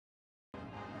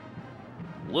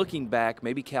Looking back,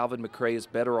 maybe Kalvin McRae is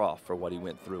better off for what he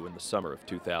went through in the summer of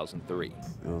 2003. It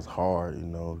was hard,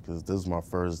 because this was my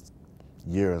first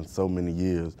year in so many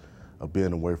years of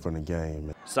being away from the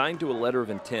game. Signed to a letter of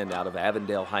intent out of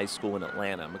Avondale High School in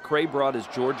Atlanta, McRae brought his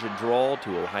Georgia drawl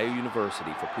to Ohio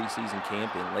University for preseason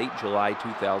camp in late July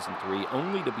 2003,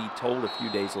 only to be told a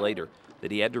few days later that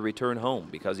he had to return home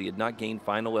because he had not gained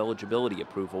final eligibility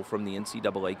approval from the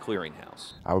NCAA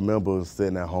clearinghouse. I remember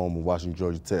sitting at home and watching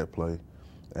Georgia Tech play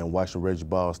and watching Reggie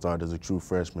Ball start as a true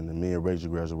freshman, and me and Reggie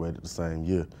graduated the same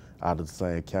year out of the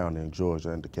same county in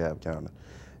Georgia, in DeKalb County.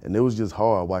 And it was just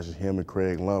hard watching him and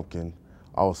Craig Lumpkin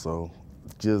also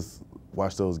just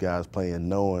watch those guys play and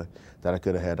knowing that I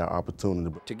could have had that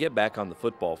opportunity. To get back on the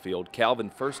football field,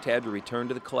 Kalvin first had to return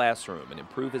to the classroom and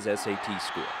improve his SAT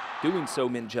score. Doing so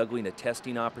meant juggling a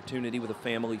testing opportunity with a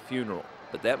family funeral,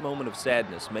 but that moment of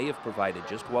sadness may have provided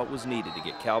just what was needed to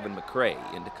get Kalvin McRae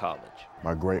into college.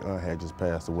 My great aunt had just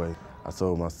passed away. I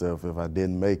told myself if I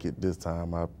didn't make it this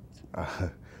time, I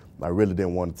really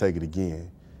didn't want to take it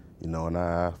again.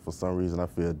 And for some reason, I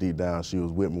feel deep down she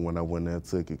was with me when I went there and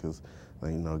took it because,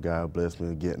 God blessed me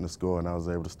with getting the score and I was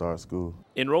able to start school.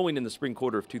 Enrolling in the spring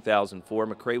quarter of 2004,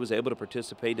 McRae was able to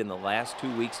participate in the last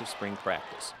 2 weeks of spring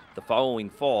practice. The following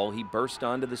fall, he burst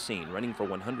onto the scene, running for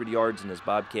 100 yards in his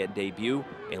Bobcat debut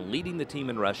and leading the team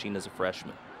in rushing as a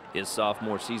freshman. His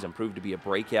sophomore season proved to be a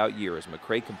breakout year as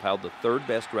McRae compiled the third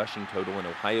best rushing total in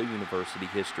Ohio University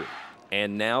history.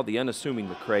 And now the unassuming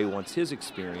McRae wants his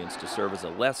experience to serve as a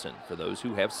lesson for those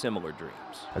who have similar dreams.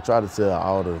 I try to tell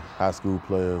all the high school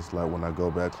players, like when I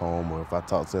go back home or if I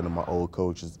talk to any of my old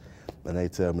coaches and they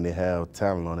tell me they have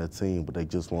talent on their team but they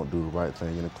just won't do the right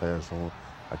thing in the classroom,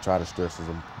 I try to stress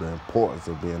the importance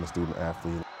of being a student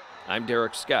athlete. I'm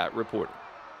Derek Scott reporting.